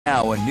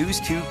Now, a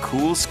News 2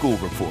 Cool School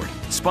Report,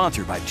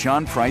 sponsored by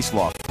John Price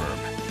Law Firm.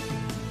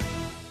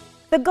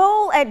 The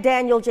goal at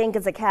Daniel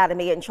Jenkins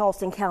Academy in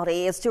Charleston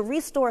County is to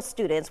restore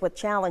students with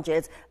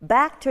challenges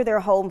back to their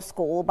home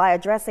school by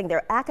addressing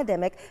their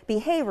academic,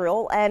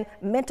 behavioral, and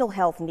mental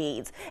health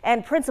needs.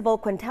 And Principal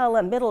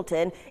Quintella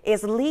Middleton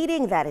is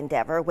leading that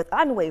endeavor with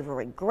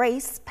unwavering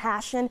grace,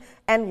 passion,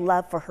 and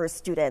love for her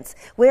students.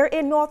 We're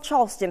in North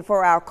Charleston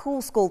for our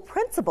Cool School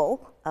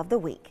Principal of the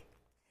Week.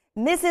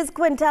 Mrs.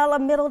 Quintella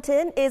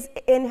Middleton is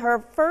in her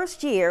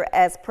first year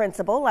as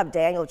principal of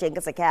Daniel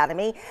Jenkins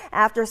Academy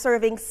after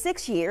serving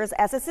 6 years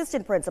as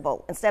assistant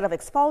principal. Instead of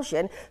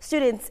expulsion,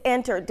 students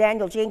enter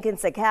Daniel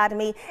Jenkins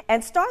Academy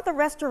and start the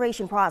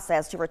restoration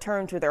process to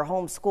return to their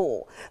home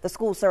school. The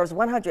school serves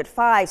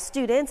 105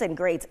 students in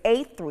grades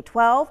 8 through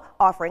 12,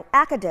 offering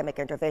academic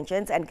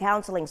interventions and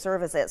counseling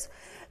services.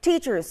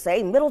 Teachers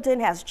say Middleton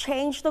has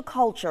changed the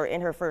culture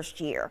in her first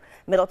year.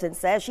 Middleton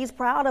says she's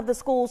proud of the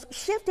school's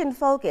shift in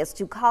focus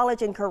to college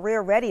and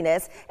career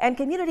readiness and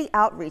community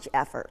outreach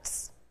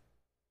efforts.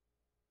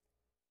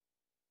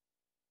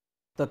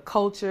 The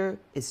culture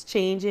is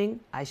changing.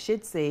 I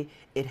should say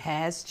it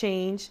has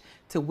changed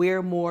to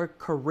we're more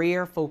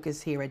career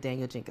focused here at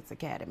Daniel Jenkins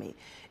Academy.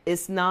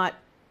 It's not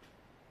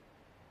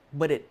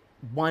what it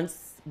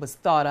once was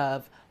thought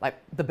of, like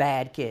the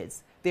bad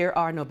kids. There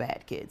are no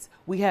bad kids.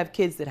 We have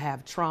kids that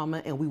have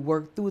trauma, and we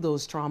work through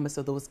those traumas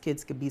so those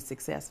kids can be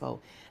successful.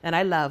 And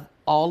I love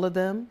all of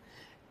them.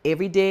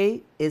 Every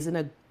day isn't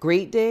a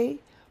great day,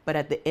 but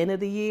at the end of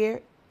the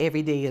year,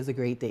 every day is a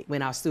great day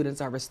when our students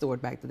are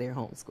restored back to their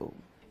home school.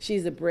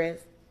 She's a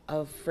breath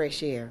of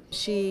fresh air.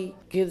 She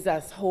gives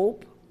us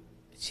hope.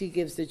 She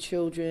gives the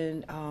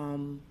children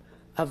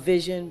a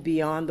vision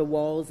beyond the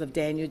walls of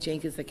Daniel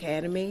Jenkins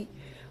Academy.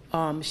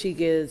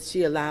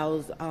 She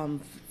allows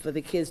for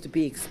the kids to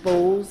be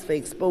exposed, for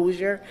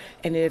exposure,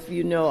 and if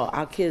you know,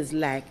 our kids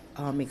lack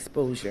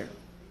exposure.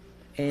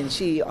 And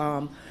she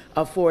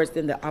affords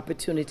them the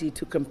opportunity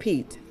to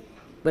compete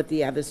with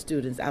the other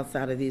students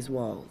outside of these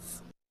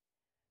walls.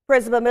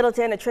 Principal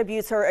Middleton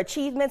attributes her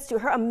achievements to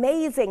her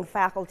amazing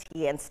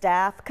faculty and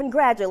staff.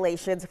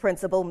 Congratulations,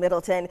 Principal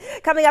Middleton.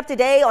 Coming up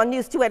today on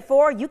News 2 at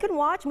 4, you can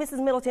watch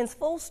Mrs. Middleton's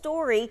full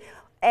story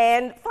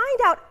and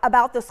find out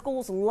about the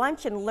school's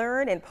Lunch and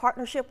Learn in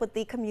partnership with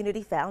the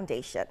Community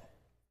Foundation.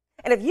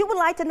 And if you would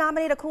like to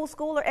nominate a cool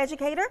school or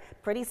educator,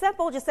 pretty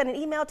simple. Just send an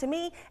email to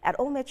me at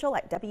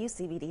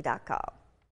omitchell@wcbd.com.